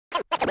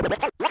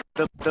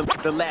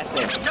The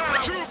lesson.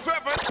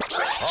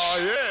 Oh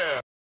yeah.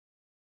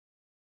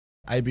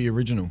 AB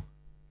original.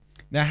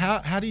 Now,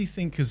 how do you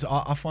think? Because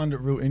I find it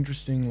real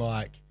interesting.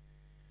 Like,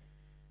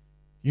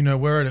 you know,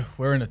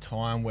 we're in a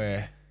time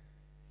where,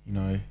 you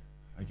know,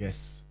 I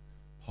guess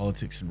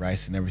politics and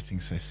race and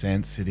everything's so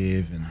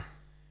sensitive, and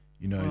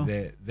you know,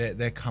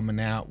 they're coming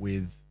out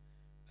with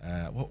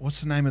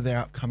what's the name of their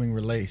upcoming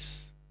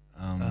release?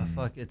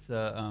 Fuck, it's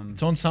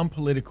on some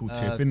political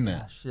tip, isn't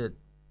it? Shit.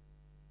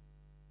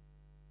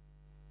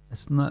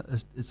 It's not.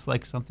 It's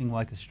like something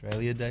like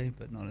Australia Day,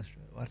 but not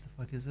Australia. What the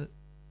fuck is it?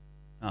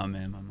 Oh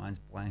man, my mind's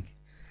blank.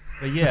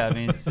 But yeah, I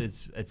mean,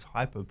 it's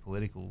hyper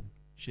political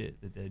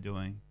shit that they're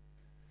doing.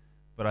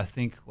 But I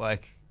think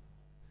like,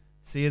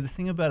 see, the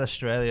thing about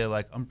Australia,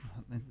 like I'm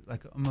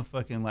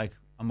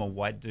a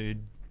white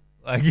dude,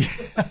 like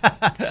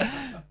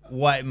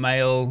white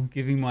male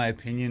giving my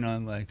opinion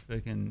on like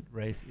fucking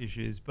race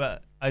issues.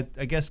 But I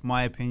guess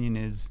my opinion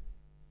is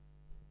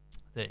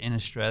that in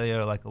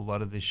Australia, like a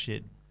lot of this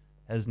shit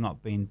has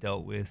not been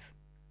dealt with.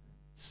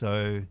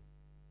 So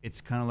it's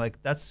kind of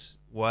like, that's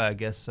why I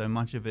guess so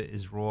much of it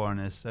is raw and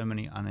there's so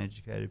many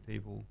uneducated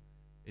people,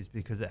 is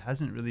because it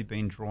hasn't really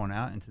been drawn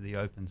out into the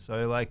open.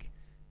 So like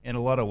in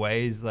a lot of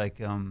ways, like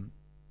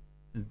even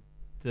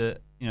the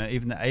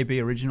AB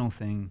original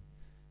thing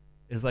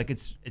is like,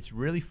 it's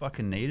really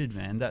fucking needed,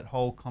 man. That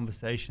whole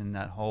conversation,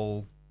 that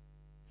whole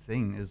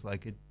thing is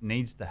like, it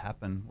needs to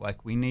happen.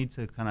 Like we need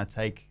to kind of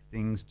take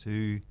things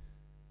to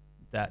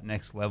that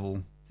next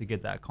level to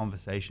get that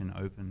conversation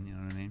open, you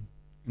know what I mean?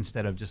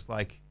 Instead of just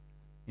like,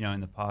 you know,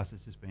 in the past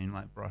it's just been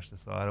like brushed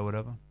aside or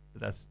whatever.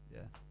 But that's, yeah.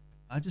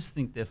 I just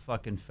think they're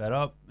fucking fed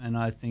up, and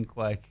I think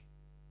like,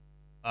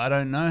 I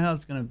don't know how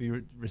it's going to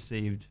be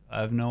received. I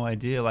have no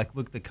idea. Like,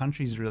 look, the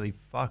country's really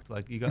fucked.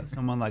 Like, you got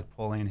someone like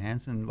Pauline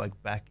Hanson like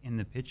back in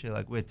the picture.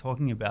 Like, we're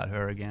talking about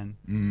her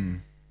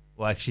again.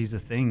 Like, she's a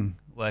thing.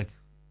 Like,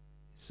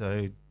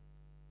 so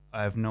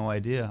I have no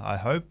idea. I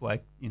hope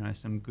like, you know,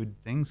 some good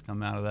things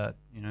come out of that,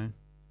 you know,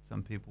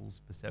 some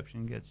people's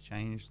perception gets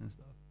changed and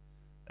stuff.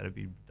 That'd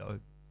be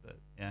dope. But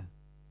yeah,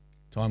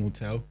 time will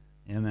tell.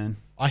 Yeah, man.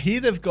 I hear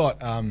they've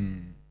got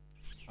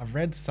I've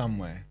read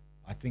somewhere,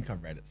 I think I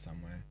read it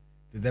somewhere,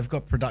 that they've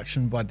got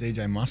production by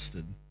DJ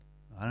Mustard.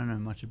 I don't know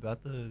much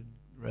about the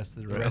rest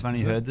of the I've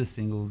only heard the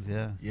singles.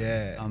 Yeah, so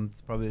yeah,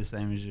 it's probably the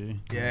same as you.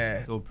 Yeah,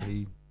 it's all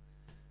pretty.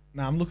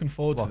 No, I'm looking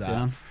forward to that.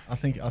 Down. I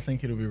think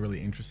it'll be really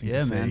interesting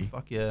to see. Yeah, man.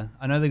 Fuck yeah.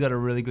 I know they got a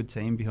really good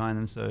team behind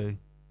them, so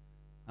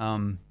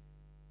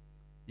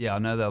yeah, I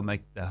know they'll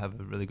have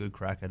a really good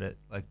crack at it,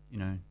 like, you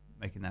know,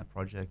 making that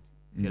project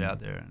get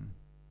out there and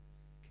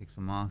kick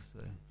some ass. So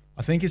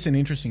I think it's an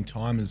interesting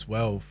time as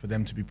well for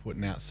them to be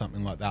putting out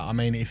something like that. I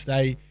mean, if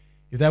they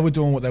were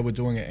doing what they were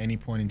doing at any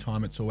point in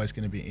time, it's always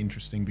going to be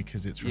interesting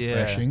because it's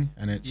refreshing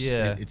and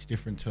it's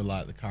different to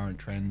like the current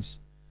trends.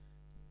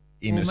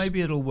 Well, maybe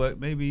it'll work.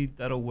 Maybe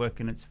that'll work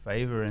in its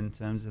favor in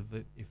terms of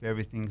if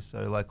everything's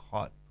so like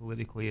hot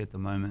politically at the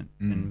moment,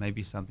 and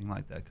maybe something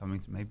like that coming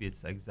to, maybe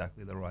it's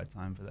exactly the right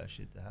time for that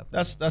shit to happen.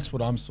 That's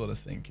what I'm sort of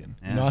thinking.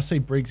 Yeah. You know, I see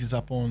Briggs is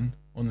up on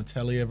the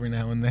telly every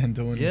now and then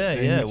doing his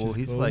thing. Yeah. Well,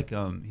 he's cool. Like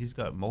he's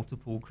got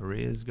multiple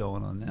careers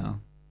going on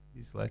now.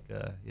 He's like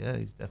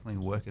he's definitely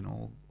working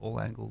all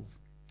angles.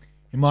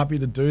 He might be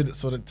the dude that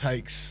sort of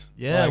takes.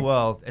 Yeah, like,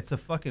 well, it's a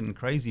fucking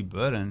crazy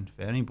burden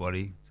for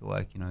anybody to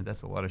like, you know,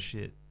 that's a lot of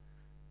shit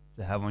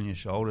to have on your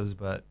shoulders,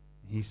 but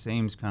he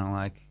seems kind of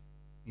like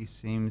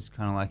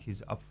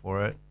he's up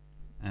for it,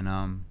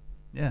 and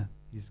yeah,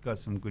 he's got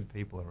some good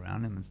people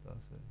around him and stuff.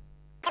 So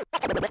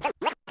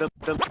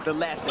the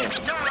lesson.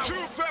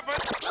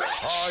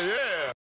 Oh yeah.